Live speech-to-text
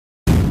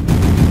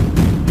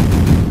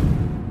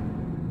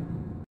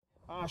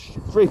Ash,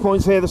 3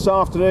 points here this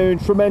afternoon,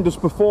 tremendous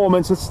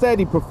performance, a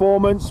steady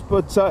performance,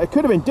 but it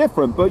could have been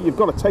different, but you've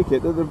got to take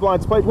it that the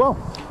Blythes played well.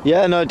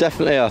 Yeah, no,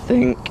 definitely. I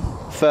think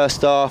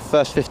first half,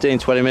 first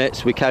 15-20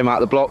 minutes, we came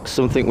out of the blocks,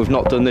 something we've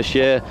not done this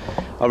year.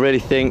 I really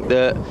think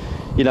that,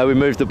 you know, we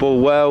moved the ball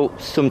well.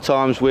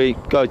 Sometimes we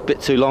go a bit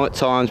too long at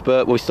times,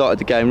 but we started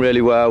the game really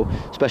well,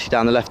 especially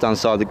down the left-hand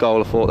side of the goal.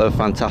 I thought they were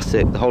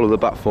fantastic. The whole of the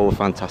back four were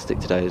fantastic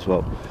today as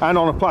well. And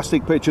on a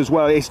plastic pitch as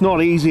well. It's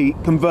not easy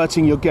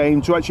converting your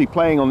game to actually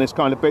playing on this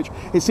kind of pitch.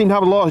 It seemed to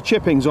have a lot of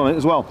chippings on it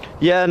as well.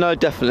 Yeah, no,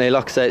 definitely.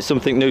 Like I say, it's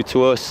something new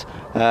to us.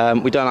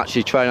 We don't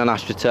actually train on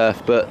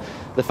AstroTurf, but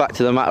the fact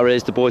of the matter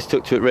is the boys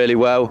took to it really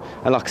well.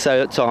 And like I say,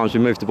 at times we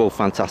moved the ball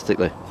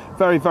fantastically.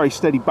 Very, very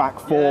steady back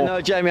four. Yeah,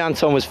 no, Jamie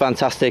Anton was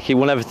fantastic. He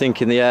won everything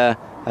in the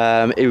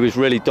air. He was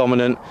really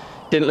dominant.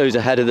 Didn't lose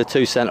a head of the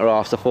two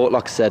centre-halves. I thought,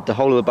 like I said, the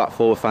whole of the back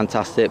four were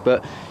fantastic.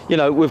 But, you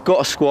know, we've got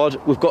a squad.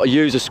 We've got to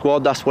use a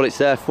squad. That's what it's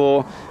there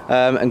for.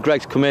 And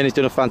Greg's come in. He's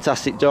done a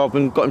fantastic job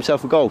and got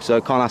himself a goal. So I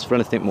can't ask for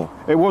anything more.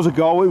 It was a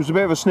goal. It was a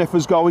bit of a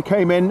sniffer's goal. He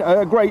came in.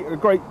 A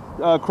great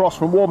cross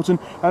from Warburton.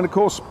 And, of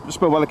course,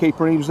 Spillwell, the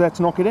keeper, and he was there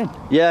to knock it in.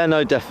 Yeah,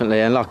 no,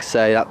 definitely. And like I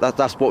say,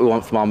 that's what we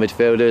want from our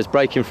midfielders,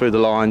 breaking through the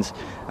lines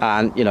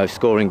and, you know,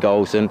 scoring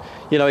goals. And,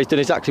 you know, he's done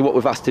exactly what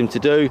we've asked him to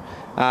do.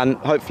 And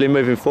hopefully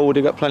moving forward,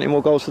 he'll get plenty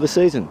more goals for the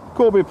season.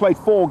 Corby have played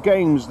 4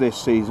 games this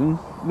season.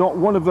 Not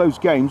one of those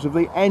games have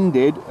they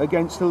ended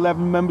against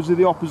 11 members of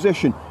the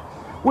opposition.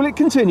 Will it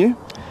continue?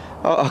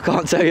 I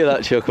can't tell you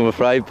that, Chuck, I'm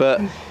afraid,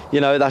 but you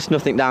know, that's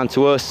nothing down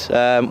to us.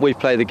 We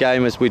play the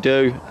game as we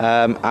do,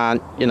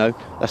 and you know,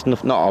 that's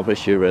not our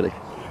issue really.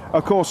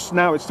 Of course,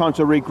 now it's time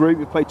to regroup.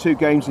 We've played 2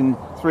 games in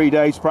 3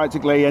 days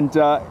practically, and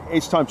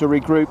it's time to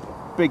regroup.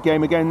 Big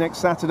game again next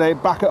Saturday,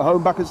 back at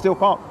home, back at Steel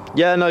Park.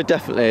 Yeah, no,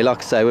 definitely. Like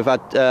I say, we've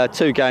had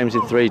 2 games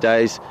in 3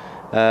 days.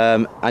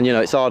 And you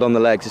know, it's hard on the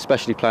legs,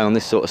 especially playing on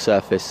this sort of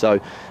surface. So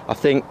I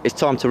think it's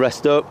time to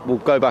rest up. We'll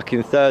go back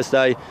in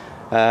Thursday.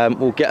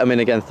 We'll get them in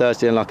again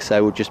Thursday, and like I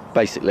say, we'll just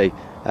basically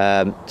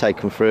take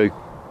them through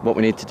what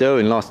we need to do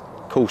in last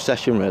cool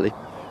session, really.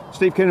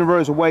 Steve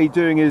Kinnerborough is away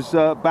doing his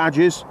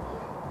badges.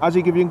 Has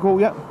he given you a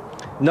call yet?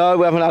 No,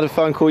 we haven't had a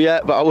phone call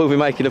yet, but I will be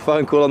making a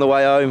phone call on the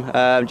way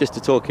home just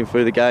to talk him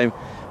through the game.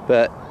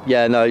 But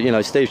yeah, no, you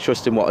know, Steve's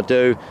trusting what I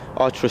do.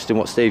 I trust in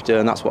what Steve do,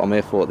 and that's what I'm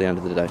here for at the end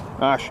of the day.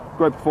 Ash,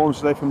 great performance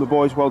today from the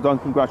boys. Well done.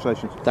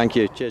 Congratulations. Thank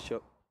you. Cheers,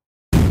 Chuck.